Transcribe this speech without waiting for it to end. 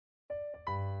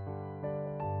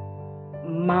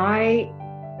My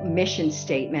mission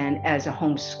statement as a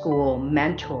homeschool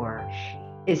mentor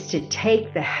is to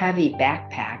take the heavy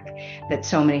backpack that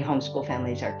so many homeschool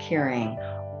families are carrying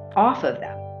off of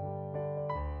them.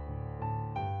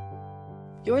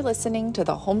 You're listening to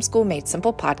the Homeschool Made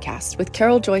Simple podcast with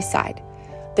Carol Joy Seid.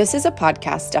 This is a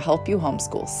podcast to help you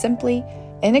homeschool simply,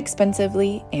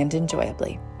 inexpensively, and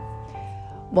enjoyably.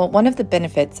 Well, one of the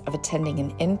benefits of attending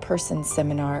an in-person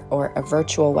seminar or a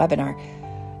virtual webinar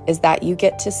is that you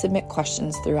get to submit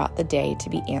questions throughout the day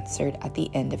to be answered at the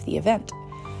end of the event.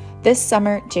 This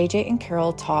summer, JJ and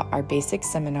Carol taught our basic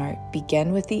seminar,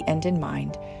 Begin with the End in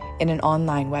Mind, in an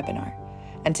online webinar.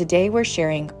 And today we're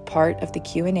sharing part of the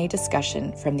Q&A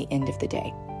discussion from the end of the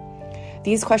day.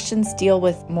 These questions deal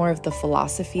with more of the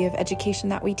philosophy of education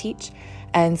that we teach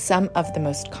and some of the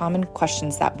most common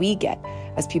questions that we get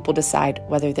as people decide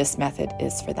whether this method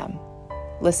is for them.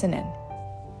 Listen in.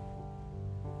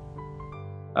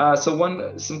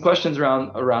 Some questions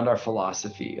around our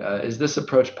philosophy. Is this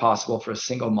approach possible for a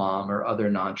single mom or other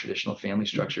non-traditional family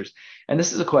structures? And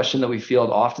this is a question that we field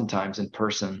oftentimes in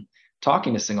person,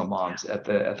 talking to single moms at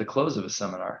the close of a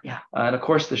seminar. And of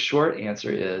course, the short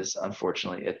answer is,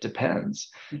 unfortunately, it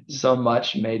depends. Mm-hmm. So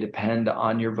much may depend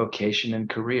on your vocation and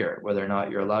career, whether or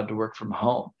not you're allowed to work from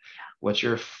home, what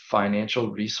your financial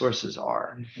resources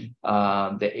are,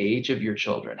 the age of your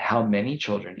children, how many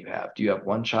children you have. Do you have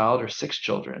one child or 6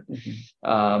 children?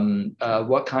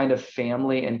 What kind of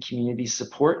family and community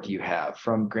support do you have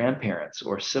from grandparents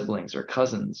or siblings or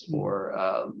cousins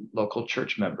or local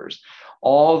church members?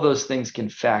 All those things can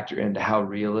factor into how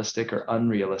realistic or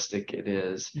unrealistic it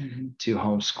is to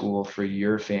homeschool for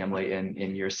your family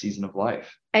in your season of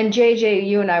life. And JJ,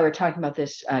 you and I were talking about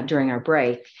this during our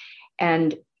break,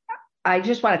 and I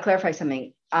just want to clarify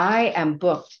something. I am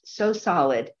booked so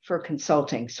solid for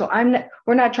consulting. So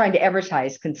we're not trying to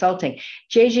advertise consulting.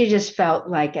 JJ just felt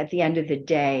like at the end of the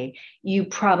day, you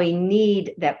probably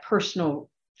need that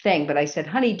personal thing. But I said,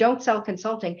 honey, don't sell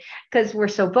consulting because we're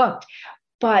so booked.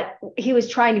 But he was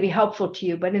trying to be helpful to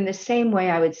you. But in the same way,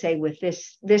 I would say with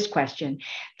this question,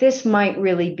 this might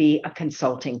really be a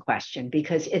consulting question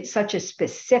because it's such a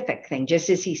specific thing,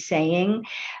 just as he's saying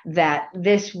that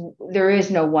there is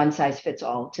no one size fits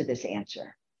all to this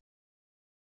answer.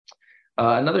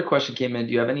 Another question came in.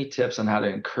 Do you have any tips on how to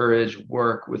encourage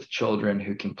work with children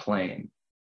who complain?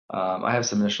 I have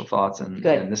some initial thoughts, and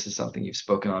this is something you've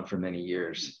spoken on for many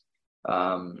years.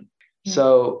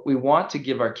 So we want to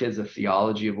give our kids a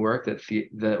theology of work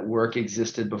that work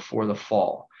existed before the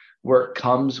fall. Work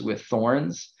comes with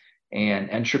thorns and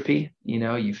entropy.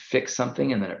 You fix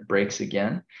something and then it breaks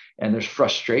again. And there's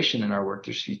frustration in our work.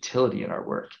 There's futility in our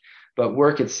work. But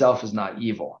work itself is not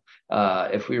evil.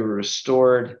 If we were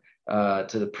restored to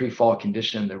the pre-fall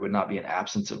condition, there would not be an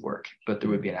absence of work, but there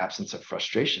would be an absence of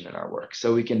frustration in our work.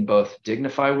 So we can both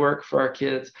dignify work for our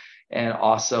kids and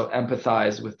also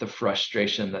empathize with the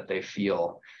frustration that they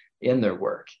feel in their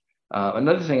work.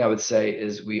 Another thing I would say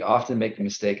is we often make the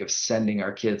mistake of sending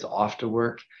our kids off to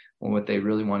work when what they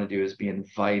really want to do is be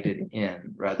invited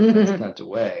in rather than sent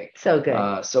away. So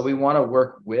good. So we want to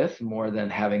work with more than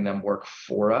having them work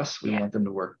for us. We want them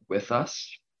to work with us.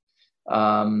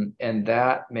 And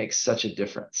that makes such a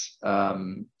difference.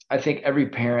 I think every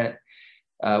parent,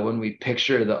 when we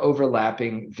picture the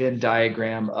overlapping Venn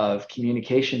diagram of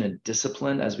communication and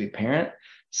discipline as we parent,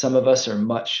 some of us are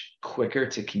much quicker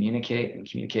to communicate and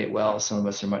communicate well. Some of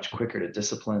us are much quicker to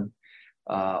discipline.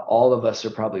 All of us are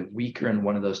probably weaker in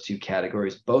one of those two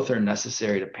categories. Both are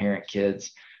necessary to parent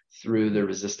kids through the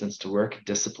resistance to work,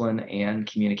 discipline, and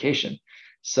communication.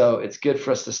 So it's good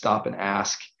for us to stop and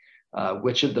ask,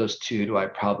 which of those two do I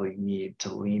probably need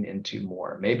to lean into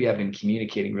more? Maybe I've been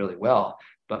communicating really well,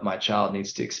 but my child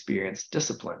needs to experience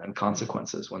discipline and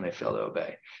consequences when they fail to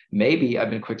obey. Maybe I've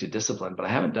been quick to discipline, but I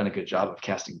haven't done a good job of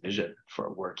casting vision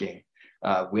for working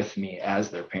with me as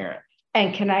their parent.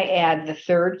 And can I add the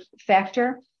third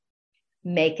factor?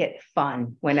 Make it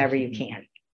fun whenever you can.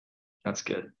 That's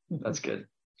good. That's good.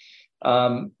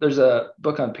 There's a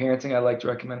book on parenting I like to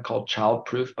recommend called Child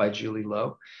Proof by Julie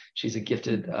Lowe. She's a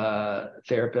gifted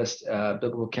therapist,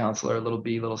 biblical counselor, little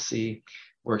B, little C,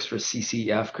 works for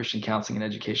CCEF, Christian Counseling and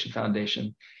Education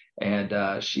Foundation.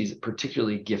 And she's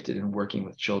particularly gifted in working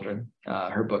with children.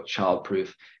 Her book, Child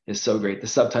Proof, is so great. The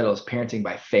subtitle is Parenting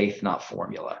by Faith, Not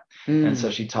Formula. And so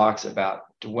she talks about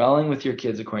dwelling with your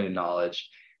kids according to knowledge,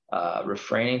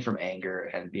 refraining from anger,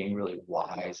 and being really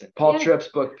wise. And Paul Tripp's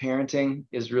book, Parenting,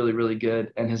 is really, really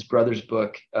good. And his brother's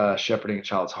book, Shepherding a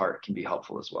Child's Heart, can be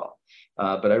helpful as well.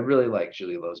 But I really like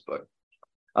Julie Lowe's book.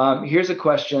 Here's a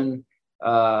question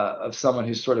of someone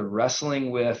who's sort of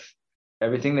wrestling with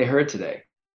everything they heard today.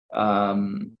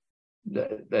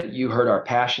 that you heard our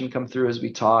passion come through as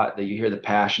we taught, that you hear the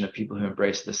passion of people who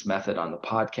embrace this method on the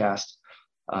podcast.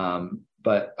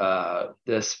 But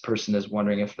this person is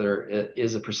wondering if there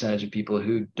is a percentage of people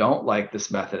who don't like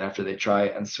this method after they try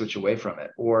and switch away from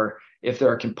it, or if there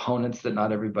are components that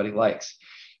not everybody likes.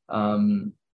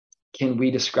 Can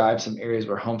we describe some areas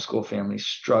where homeschool families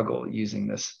struggle using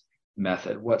this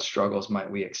method? What struggles might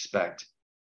we expect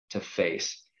to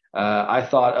face? I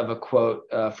thought of a quote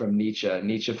from Nietzsche.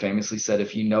 Nietzsche famously said,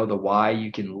 if you know the why,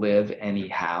 you can live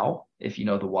anyhow. If you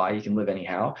know the why, you can live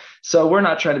anyhow. So we're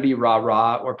not trying to be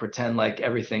rah-rah or pretend like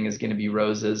everything is going to be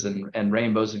roses and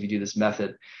rainbows if you do this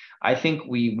method. I think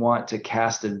we want to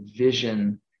cast a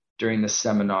vision during the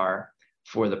seminar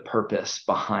for the purpose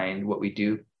behind what we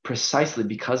do, precisely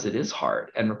because it is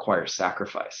hard and requires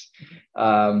sacrifice.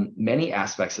 Many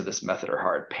aspects of this method are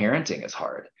hard. Parenting is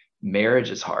hard. Marriage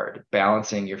is hard.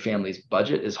 Balancing your family's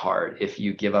budget is hard if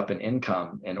you give up an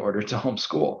income in order to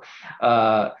homeschool.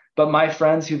 But my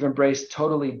friends who've embraced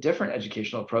totally different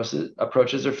educational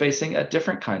approaches are facing a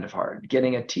different kind of hard.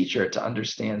 Getting a teacher to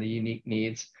understand the unique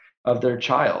needs of their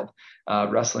child,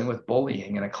 wrestling with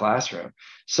bullying in a classroom.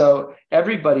 So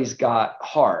everybody's got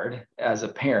hard as a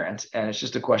parent, and it's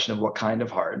just a question of what kind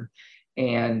of hard.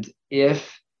 And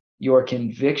if your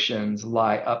convictions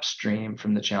lie upstream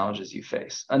from the challenges you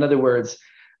face. In other words,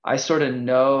 I sort of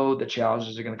know the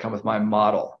challenges are going to come with my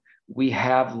model. We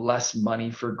have less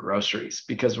money for groceries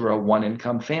because we're a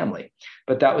one-income family,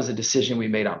 but that was a decision we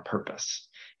made on purpose.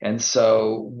 And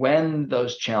so when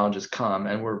those challenges come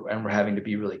and we're having to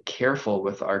be really careful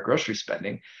with our grocery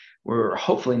spending, we're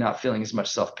hopefully not feeling as much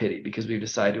self-pity because we've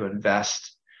decided to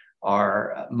invest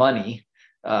our money,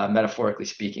 metaphorically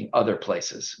speaking, other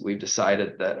places. We've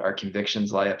decided that our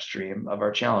convictions lie upstream of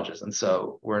our challenges. And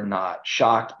so we're not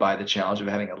shocked by the challenge of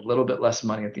having a little bit less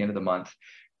money at the end of the month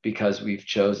because we've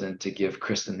chosen to give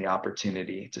Kristen the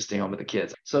opportunity to stay home with the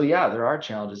kids. So yeah, there are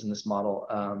challenges in this model,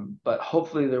 but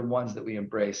hopefully they're ones that we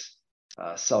embrace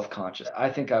self-conscious. I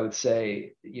think I would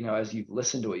say, as you've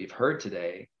listened to what you've heard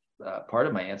today, part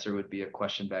of my answer would be a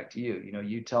question back to you.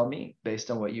 You tell me,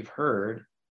 based on what you've heard,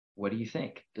 what do you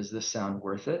think? Does this sound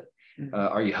worth it?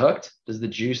 Are you hooked? Does the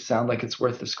juice sound like it's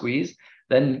worth the squeeze?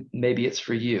 Then maybe it's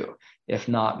for you. If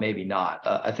not, maybe not.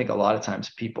 I think a lot of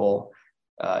times people,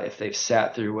 if they've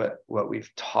sat through what we've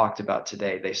talked about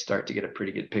today, they start to get a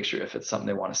pretty good picture if it's something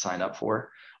they want to sign up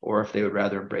for, or if they would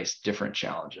rather embrace different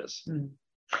challenges.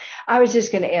 I was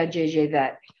just going to add, JJ,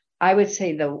 that I would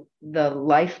say the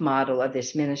life model of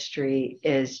this ministry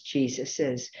is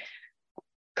Jesus's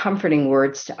comforting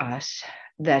words to us,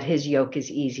 that his yoke is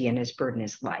easy and his burden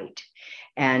is light.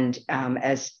 And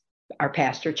as our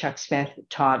pastor, Chuck Smith,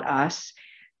 taught us,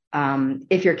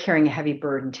 if you're carrying a heavy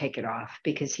burden, take it off,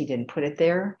 because he didn't put it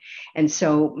there. And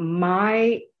so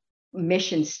my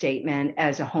mission statement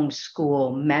as a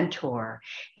homeschool mentor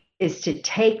is to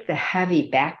take the heavy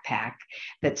backpack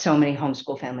that so many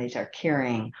homeschool families are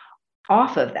carrying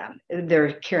off of them.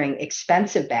 They're carrying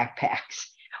expensive backpacks,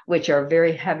 which are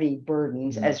very heavy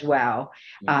burdens as well,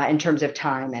 in terms of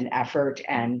time and effort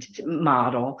and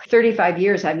model. 35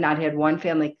 years, I've not had one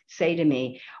family say to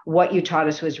me, what you taught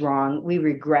us was wrong. We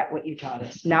regret what you taught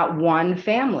us. Not one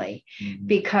family,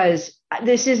 because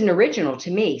this isn't original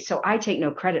to me, so I take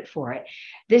no credit for it.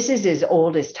 This is as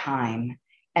old as time.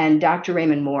 And Dr.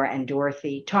 Raymond Moore and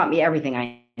Dorothy taught me everything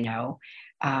I know.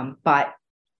 But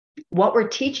what we're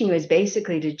teaching you is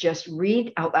basically to just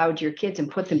read out loud to your kids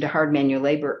and put them to hard manual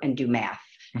labor and do math,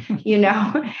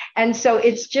 And so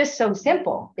it's just so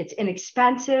simple. It's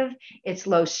inexpensive. It's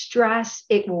low stress.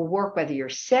 It will work whether you're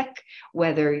sick,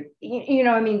 whether,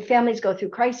 families go through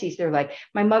crises. They're like,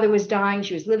 my mother was dying.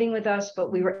 She was living with us, but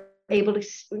we were able to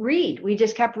read. We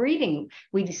just kept reading.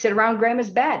 We'd sit around grandma's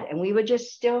bed and we would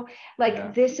just still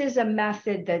This is a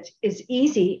method that's as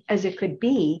easy as it could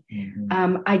be.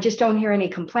 I just don't hear any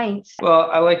complaints. Well,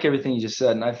 I like everything you just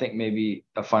said. And I think maybe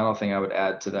a final thing I would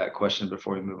add to that question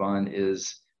before we move on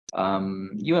is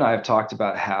you and I have talked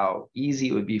about how easy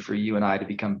it would be for you and I to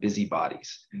become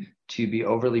busybodies, to be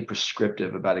overly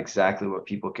prescriptive about exactly what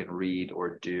people can read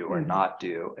or do or not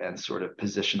do, and sort of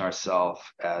position ourselves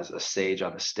as a sage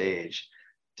on the stage,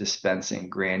 dispensing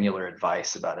granular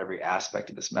advice about every aspect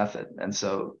of this method. And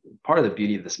so part of the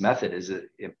beauty of this method is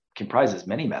it comprises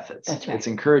many methods. That's right. It's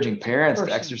encouraging parents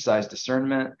to exercise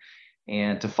discernment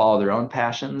and to follow their own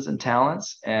passions and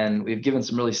talents. And we've given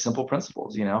some really simple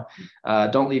principles,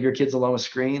 don't leave your kids alone with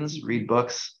screens, read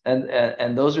books.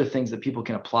 And those are things that people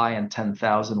can apply in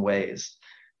 10,000 ways.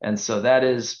 And so that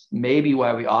is maybe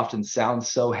why we often sound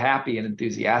so happy and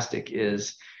enthusiastic,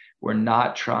 is we're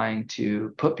not trying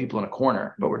to put people in a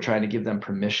corner, but we're trying to give them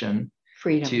permission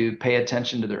freedom to pay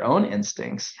attention to their own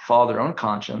instincts, follow their own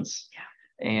conscience,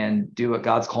 and do what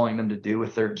God's calling them to do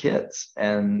with their kids.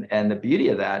 And the beauty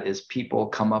of that is people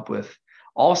come up with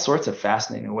all sorts of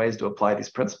fascinating ways to apply these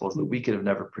principles that we could have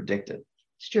never predicted.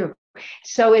 It's true.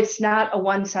 So it's not a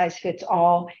one size fits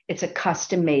all. It's a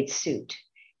custom made suit.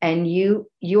 And you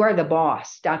are the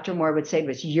boss. Dr. Moore would say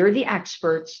to us, you're the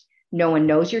experts. No one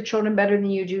knows your children better than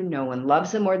you do. No one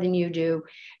loves them more than you do.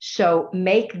 So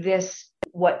make this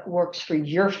what works for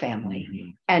your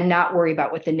family and not worry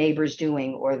about what the neighbor's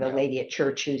doing or the lady at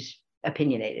church who's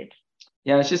opinionated.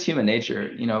 Yeah, it's just human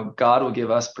nature. God will give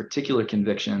us particular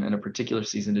conviction in a particular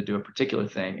season to do a particular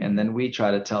thing. And then we try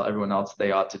to tell everyone else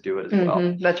they ought to do it as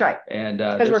well. That's right. And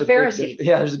because we're Pharisees.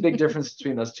 There's a big difference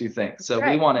between those two things. So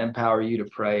we want to empower you to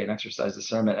pray and exercise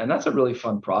discernment. And that's a really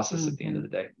fun process at the end of the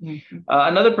day.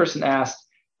 Another person asked,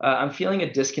 I'm feeling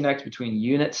a disconnect between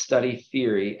unit study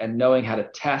theory and knowing how to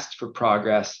test for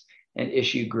progress and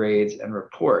issue grades and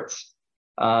reports.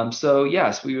 So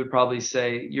yes, we would probably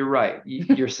say you're right.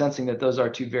 You're sensing that those are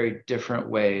two very different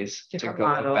ways to go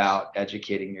about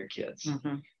educating your kids.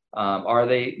 Are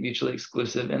they mutually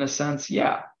exclusive in a sense?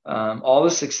 Yeah. All the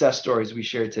success stories we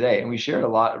shared today, and we shared a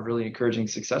lot of really encouraging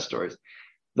success stories,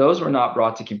 those were not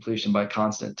brought to completion by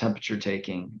constant temperature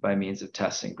taking by means of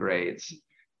tests and grades,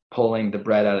 pulling the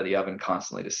bread out of the oven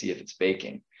constantly to see if it's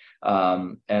baking.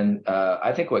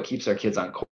 I think what keeps our kids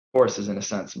on course is in a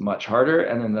sense much harder,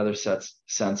 and in another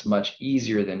sense much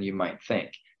easier than you might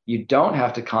think. You don't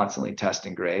have to constantly test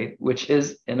and grade, which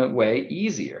is in a way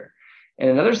easier. In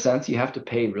another sense, you have to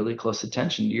pay really close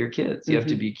attention to your kids. You have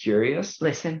to be curious,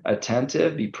 listen,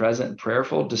 attentive, be present and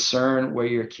prayerful, discern where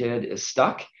your kid is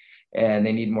stuck and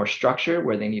they need more structure,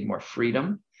 where they need more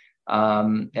freedom.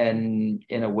 And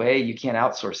in a way, you can't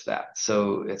outsource that.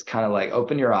 So it's kind of like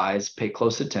open your eyes, pay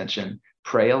close attention,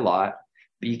 pray a lot,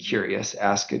 be curious,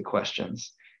 ask good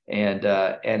questions, and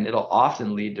it'll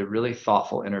often lead to really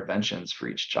thoughtful interventions for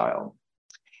each child.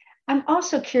 I'm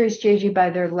also curious, JG, by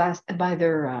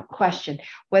their question,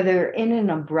 whether in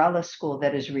an umbrella school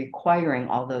that is requiring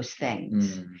all those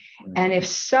things. And if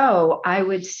so, I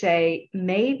would say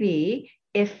maybe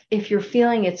if you're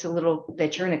feeling it's a little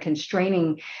that you're in a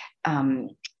constraining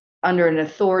under an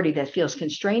authority that feels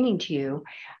constraining to you,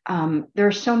 there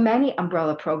are so many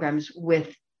umbrella programs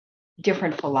with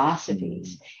different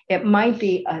philosophies. It might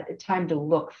be a time to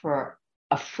look for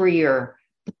a freer,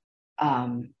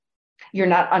 you're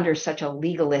not under such a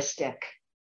legalistic,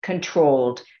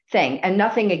 controlled thing. And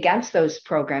nothing against those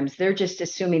programs. They're just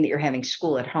assuming that you're having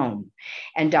school at home.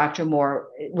 And Dr. Moore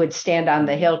would stand on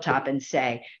the hilltop and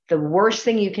say, the worst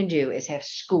thing you can do is have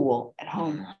school at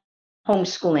home.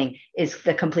 Homeschooling is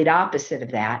the complete opposite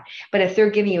of that. But if they're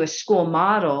giving you a school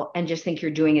model and just think you're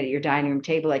doing it at your dining room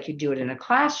table like you do it in a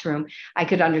classroom, I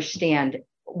could understand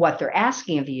what they're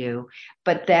asking of you,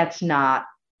 but that's not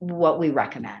what we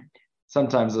recommend.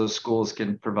 Sometimes those schools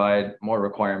can provide more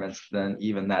requirements than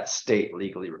even that state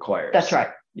legally requires. That's right.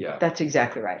 Yeah. That's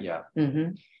exactly right. Yeah.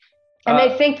 And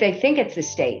they think it's the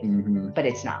state, but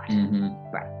it's not.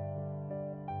 Right.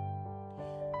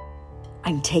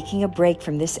 I'm taking a break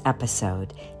from this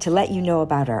episode to let you know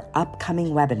about our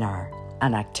upcoming webinar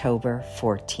on October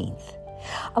 14th.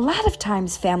 A lot of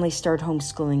times families start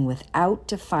homeschooling without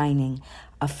defining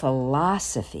a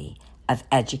philosophy of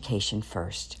education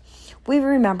first. We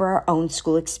remember our own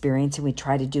school experience and we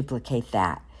try to duplicate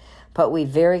that, but we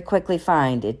very quickly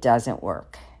find it doesn't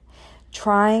work.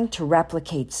 Trying to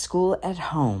replicate school at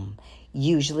home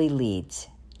usually leads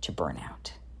to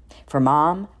burnout. For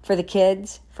mom, for the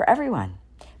kids, for everyone.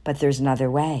 But there's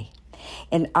another way.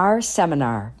 In our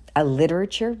seminar, A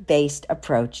Literature-Based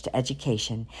Approach to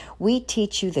Education, we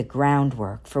teach you the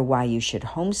groundwork for why you should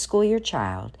homeschool your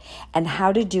child and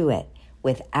how to do it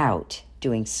without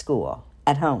doing school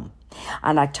at home.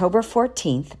 On October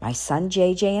 14th, my son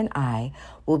JJ and I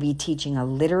will be teaching a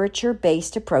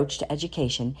literature-based approach to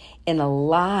education in a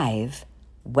live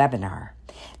webinar.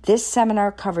 This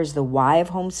seminar covers the why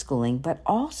of homeschooling, but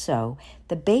also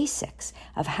the basics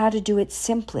of how to do it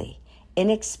simply,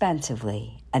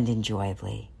 inexpensively, and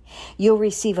enjoyably. You'll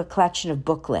receive a collection of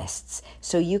book lists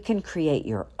so you can create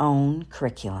your own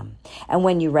curriculum. And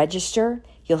when you register,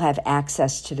 you'll have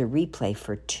access to the replay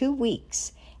for 2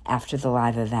 weeks after the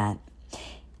live event.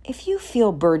 If you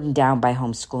feel burdened down by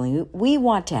homeschooling, we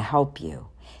want to help you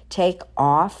take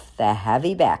off the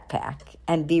heavy backpack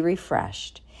and be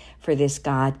refreshed for this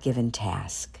God-given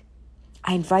task.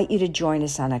 I invite you to join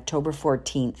us on October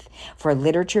 14th for a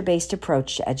literature-based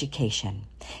approach to education.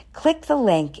 Click the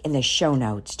link in the show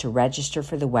notes to register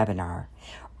for the webinar.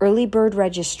 Early bird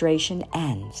registration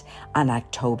ends on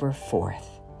October 4th.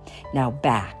 Now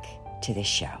back to the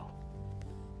show.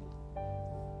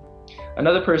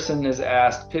 Another person is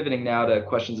asked, pivoting now to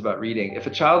questions about reading. If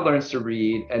a child learns to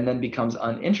read and then becomes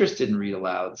uninterested in read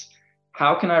alouds,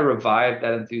 how can I revive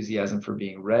that enthusiasm for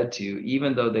being read to,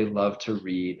 even though they love to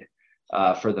read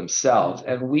for themselves?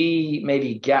 And we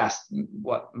maybe guessed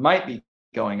what might be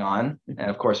going on. And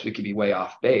of course, we could be way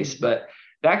off base, but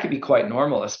that could be quite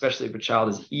normal, especially if a child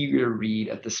is eager to read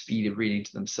at the speed of reading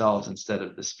to themselves instead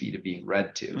of the speed of being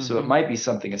read to. So it might be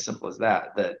something as simple as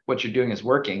that what you're doing is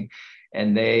working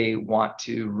and they want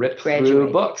to rip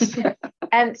through books.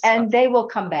 and they will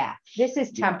come back. This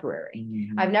is temporary.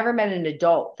 I've never met an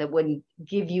adult that wouldn't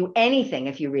give you anything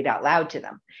if you read out loud to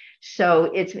them.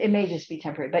 So it may just be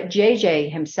temporary. But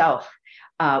JJ himself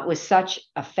was such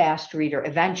a fast reader.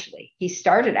 Eventually, he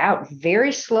started out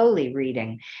very slowly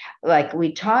reading. Like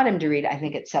we taught him to read, I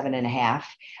think at 7.5,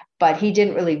 but he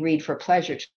didn't really read for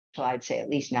pleasure till I'd say at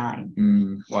least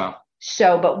 9. Wow.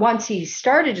 So, but once he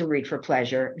started to read for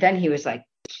pleasure, then he was like,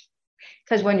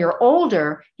 because when you're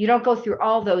older, you don't go through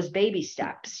all those baby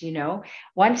steps,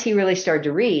 Once he really started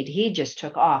to read, he just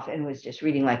took off and was just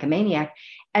reading like a maniac.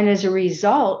 And as a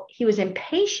result, he was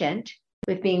impatient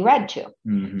with being read to.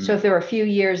 So if there were a few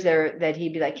years there that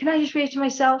he'd be like, can I just read it to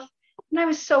myself? And I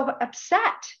was so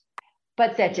upset,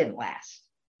 but that didn't last.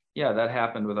 Yeah, that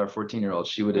happened with our 14-year-old.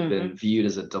 She would have been viewed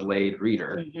as a delayed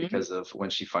reader because of when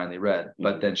she finally read,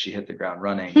 but then she hit the ground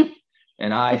running.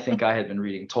 And I think I had been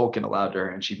reading Tolkien aloud to her,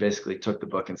 and she basically took the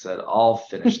book and said, I'll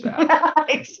finish that.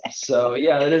 Exactly. So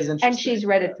yeah, that is interesting. And she's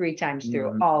read it 3 times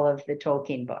through all of the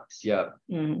Tolkien books. Yeah.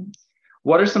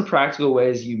 What are some practical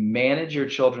ways you manage your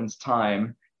children's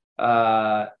time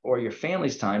or your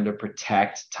family's time to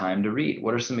protect time to read?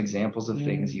 What are some examples of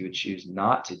things you would choose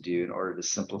not to do in order to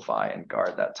simplify and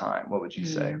guard that time? What would you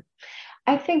say?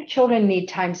 I think children need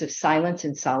times of silence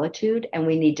and solitude, and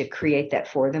we need to create that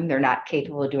for them. They're not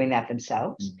capable of doing that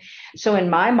themselves. So in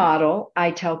my model, I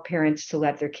tell parents to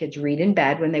let their kids read in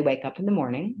bed when they wake up in the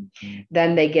morning.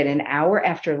 Then they get an hour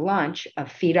after lunch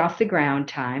of feet off the ground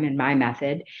time in my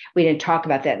method. We didn't talk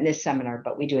about that in this seminar,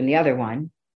 but we do in the other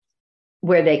one,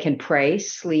 where they can pray,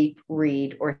 sleep,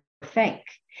 read, or think.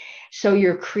 So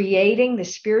you're creating the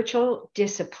spiritual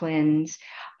disciplines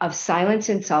of silence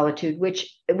and solitude,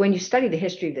 which when you study the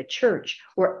history of the church,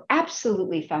 were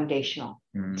absolutely foundational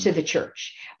to the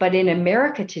church. But in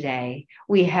America today,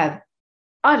 we have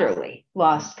utterly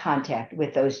lost contact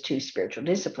with those 2 spiritual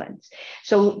disciplines.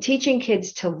 So teaching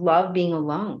kids to love being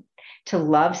alone, to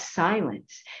love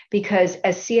silence, because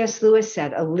as C.S. Lewis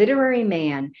said, a literary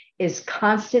man is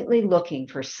constantly looking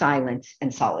for silence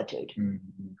and solitude.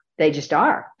 They just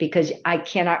are, because I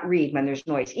cannot read when there's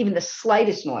noise, even the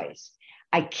slightest noise.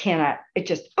 I cannot, it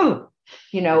just, a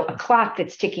clock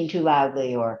that's ticking too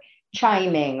loudly or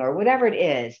chiming or whatever it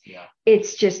is. Yeah.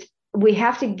 It's just, we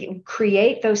have to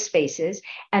create those spaces.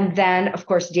 And then, of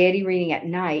course, daddy reading at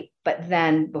night. But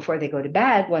then before they go to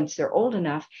bed, once they're old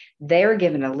enough, they're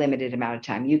given a limited amount of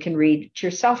time. You can read to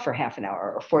yourself for half an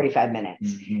hour or 45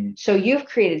 minutes. So you've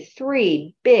created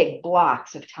 3 big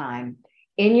blocks of time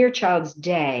in your child's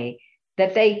day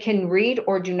that they can read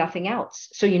or do nothing else.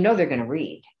 So they're going to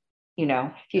read.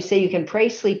 If you say you can pray,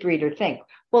 sleep, read, or think,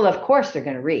 well, of course they're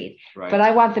going to read. Right. But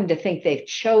I want them to think they've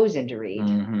chosen to read,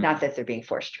 not that they're being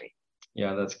forced to read.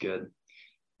 Yeah, that's good.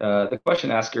 The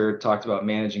question asker talked about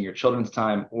managing your children's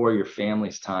time or your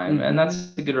family's time. And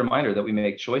that's a good reminder that we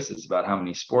make choices about how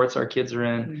many sports our kids are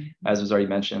in, as was already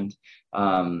mentioned,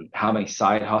 how many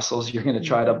side hustles you're going to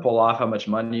try to pull off, how much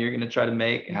money you're going to try to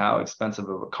make, how expensive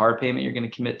of a car payment you're going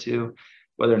to commit to,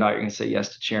 whether or not you're going to say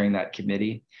yes to chairing that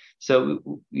committee.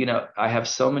 So, I have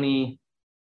so many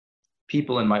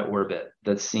people in my orbit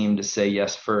that seem to say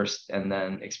yes first and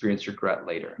then experience regret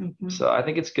later. So I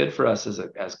think it's good for us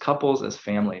as couples, as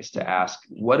families, to ask,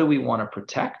 what do we want to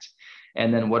protect?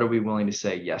 And then what are we willing to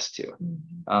say yes to?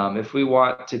 If we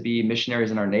want to be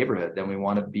missionaries in our neighborhood, then we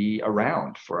want to be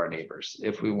around for our neighbors.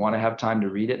 If we want to have time to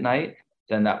read at night,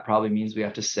 then that probably means we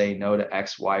have to say no to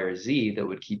X, Y, or Z that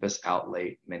would keep us out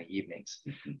late many evenings.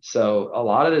 So a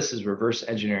lot of this is reverse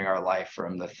engineering our life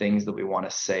from the things that we want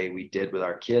to say we did with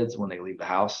our kids when they leave the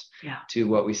house to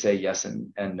what we say yes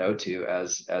and no to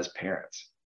as parents.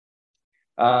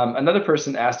 Another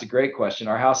person asked a great question.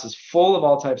 Our house is full of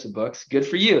all types of books. Good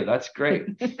for you. That's great.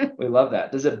 We love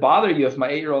that. Does it bother you if my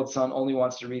 8-year-old son only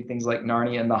wants to read things like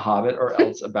Narnia and The Hobbit or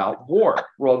else about war,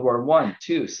 World War I,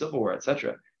 II, Civil War,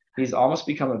 etc.? He's almost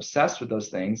become obsessed with those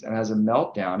things and has a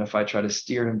meltdown if I try to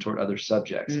steer him toward other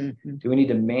subjects. Do we need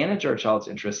to manage our child's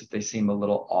interests if they seem a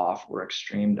little off or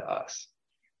extreme to us?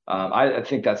 I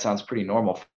think that sounds pretty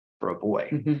normal for a boy.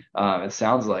 It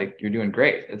sounds like you're doing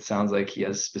great. It sounds like he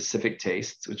has specific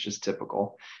tastes, which is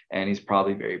typical, and he's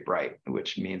probably very bright,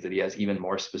 which means that he has even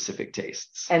more specific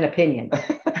tastes and opinions.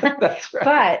 That's right.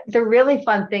 But the really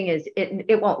fun thing is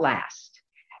it won't last.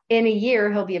 In a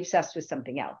year, he'll be obsessed with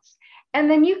something else. And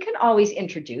then you can always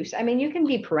introduce, I mean, you can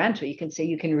be parental. You can say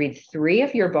you can read 3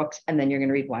 of your books, and then you're going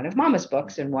to read 1 of Mama's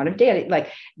books and 1 of Daddy.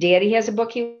 Like Daddy has a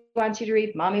book he wants you to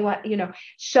read, Mommy wants,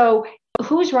 So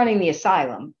who's running the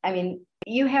asylum? I mean,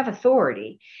 you have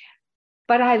authority.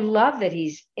 But I love that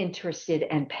he's interested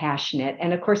and passionate.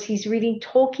 And of course, he's reading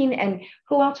Tolkien, and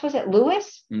who else was it?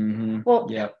 Lewis? Well,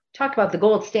 talk about the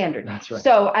gold standard. That's right.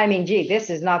 So, I mean, gee, this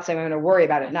is not something I'm going to worry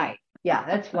about at night. Yeah,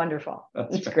 that's wonderful.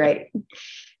 That's great.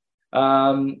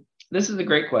 This is a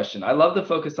great question. I love the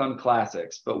focus on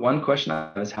classics, but one question I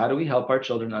have is, how do we help our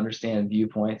children understand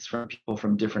viewpoints from people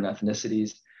from different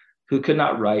ethnicities who could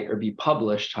not write or be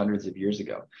published hundreds of years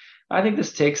ago? I think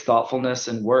this takes thoughtfulness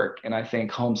and work, and I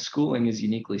think homeschooling is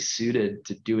uniquely suited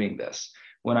to doing this.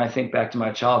 When I think back to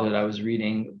my childhood, I was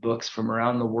reading books from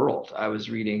around the world. I was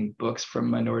reading books from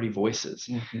minority voices.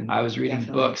 I was reading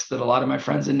books that a lot of my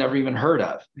friends had never even heard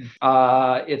of.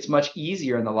 It's much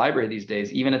easier in the library these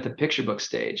days, even at the picture book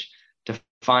stage, to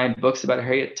find books about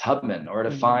Harriet Tubman or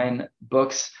to find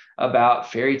books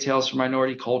about fairy tales from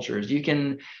minority cultures. You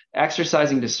can,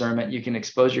 exercising discernment, you can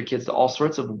expose your kids to all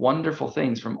sorts of wonderful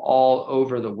things from all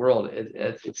over the world.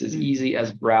 It's as easy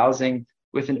as browsing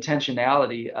with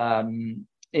intentionality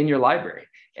in your library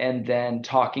and then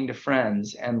talking to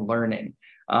friends and learning.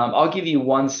 I'll give you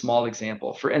one small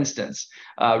example. For instance,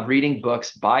 reading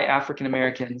books by African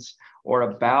Americans or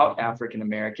about African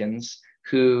Americans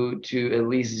who, to at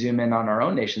least zoom in on our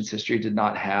own nation's history, did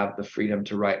not have the freedom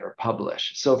to write or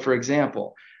publish. So, for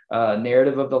example,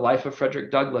 Narrative of the Life of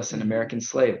Frederick Douglass, an American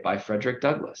Slave by Frederick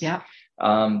Douglass.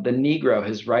 The Negro,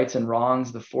 His Rights and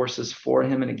Wrongs, the Forces for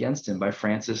Him and Against Him by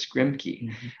Francis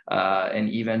Grimke, an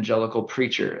evangelical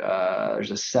preacher.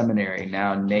 There's a seminary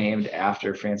now named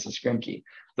after Francis Grimke.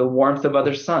 The Warmth of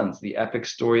Other Suns, the epic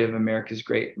story of America's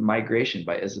Great Migration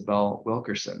by Isabel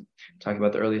Wilkerson, talking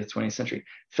about the early 20th century.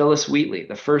 Phyllis Wheatley,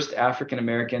 the first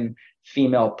African-American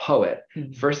female poet,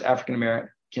 first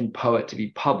African-American poet to be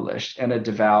published, and a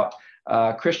devout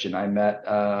Christian. I met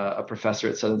a professor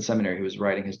at Southern Seminary who was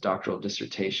writing his doctoral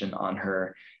dissertation on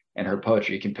her and her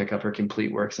poetry. You can pick up her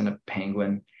complete works in a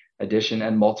Penguin edition,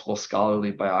 and multiple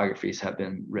scholarly biographies have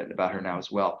been written about her now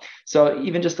as well. So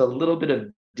even just a little bit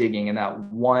of digging in that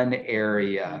one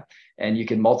area, and you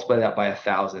can multiply that by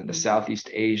 1,000, the Southeast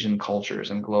Asian cultures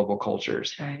and global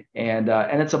cultures. And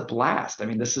it's a blast. I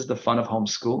mean, this is the fun of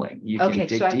homeschooling. You can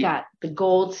dig so I've deep. got the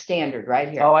gold standard right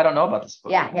here. Oh, I don't know about this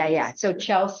book. Yeah. So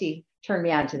Chelsea turned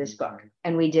me on to this book,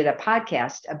 and we did a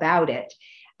podcast about it.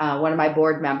 One of my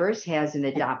board members has an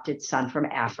adopted son from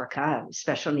Africa, a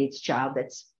special needs child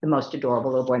that's the most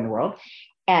adorable little boy in the world.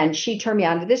 And she turned me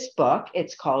on to this book.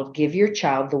 It's called Give Your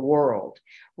Child the World,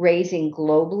 Raising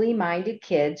Globally Minded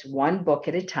Kids One Book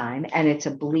at a Time. And it's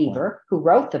a believer who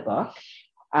wrote the book.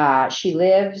 She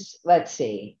lives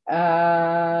a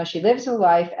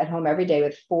life at home every day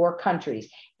with 4 countries: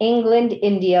 England,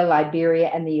 India, Liberia,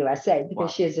 and the USA,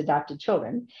 because she has adopted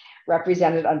children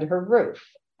represented under her roof.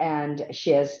 And she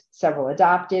has several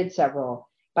adopted, several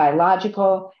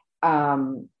biological.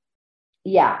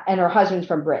 And her husband's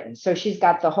from Britain. So she's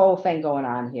got the whole thing going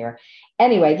on here.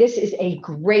 Anyway, this is a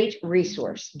great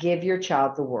resource. Give Your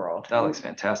Child the World. That looks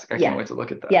fantastic. I can't wait to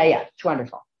look at that. Yeah, it's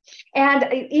wonderful.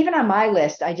 And even on my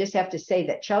list, I just have to say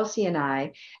that Chelsea and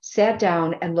I sat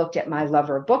down and looked at my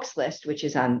Lover of Books list, which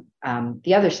is on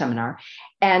the other seminar,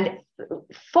 and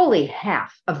fully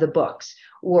half of the books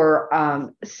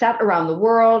were set around the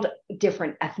world,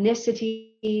 different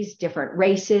ethnicities, different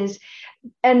races.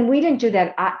 And we didn't do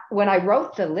that. When I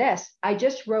wrote the list, I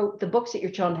just wrote the books that your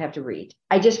children have to read.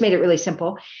 I just made it really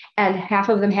simple. And half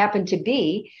of them happened to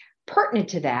be pertinent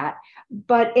to that.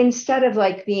 But instead of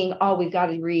like being, we've got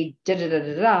to read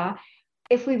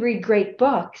if we read great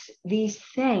books, these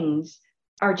things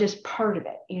are just part of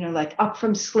it, like Up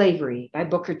From Slavery by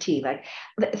Booker T, like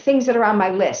the things that are on my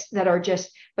list that are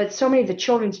just, but so many of the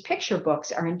children's picture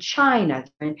books are in China,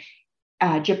 they're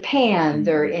in Japan,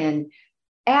 they're in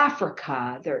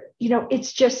Africa,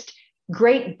 it's just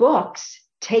great books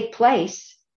take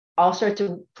place all sorts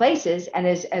of places. And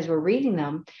as we're reading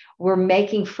them, we're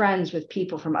making friends with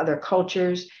people from other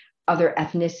cultures, other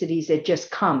ethnicities. It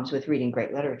just comes with reading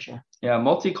great literature. Yeah,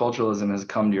 multiculturalism has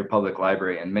come to your public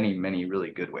library in many, many really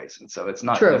good ways. And so it's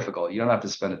not difficult. You don't have to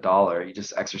spend $1. You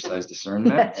just exercise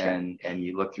discernment and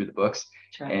you look through the books,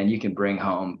 and you can bring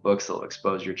home books that will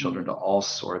expose your children to all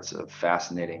sorts of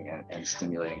fascinating and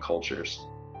stimulating cultures.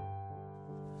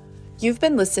 You've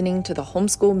been listening to the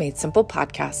Homeschool Made Simple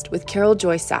podcast with Carol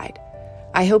Joy Seid.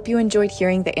 I hope you enjoyed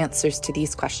hearing the answers to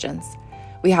these questions.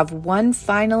 We have one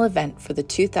final event for the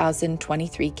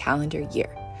 2023 calendar year.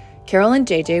 Carol and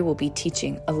JJ will be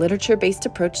teaching a literature-based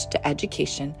approach to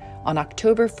education on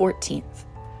October 14th.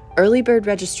 Early bird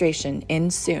registration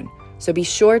ends soon, so be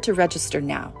sure to register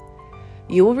now.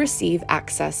 You will receive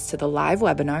access to the live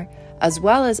webinar as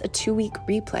well as a 2-week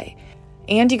replay,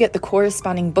 and you get the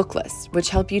corresponding book lists, which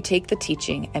help you take the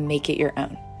teaching and make it your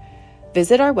own.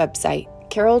 Visit our website,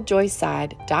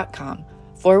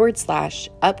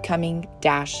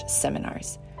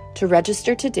 caroljoyseid.com/upcoming-seminars to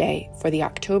register today for the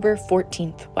October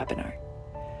 14th webinar.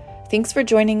 Thanks for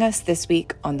joining us this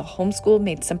week on the Homeschool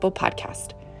Made Simple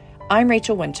podcast. I'm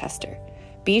Rachel Winchester.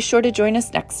 Be sure to join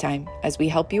us next time as we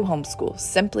help you homeschool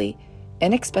simply,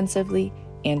 inexpensively,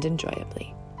 and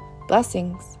enjoyably.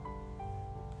 Blessings.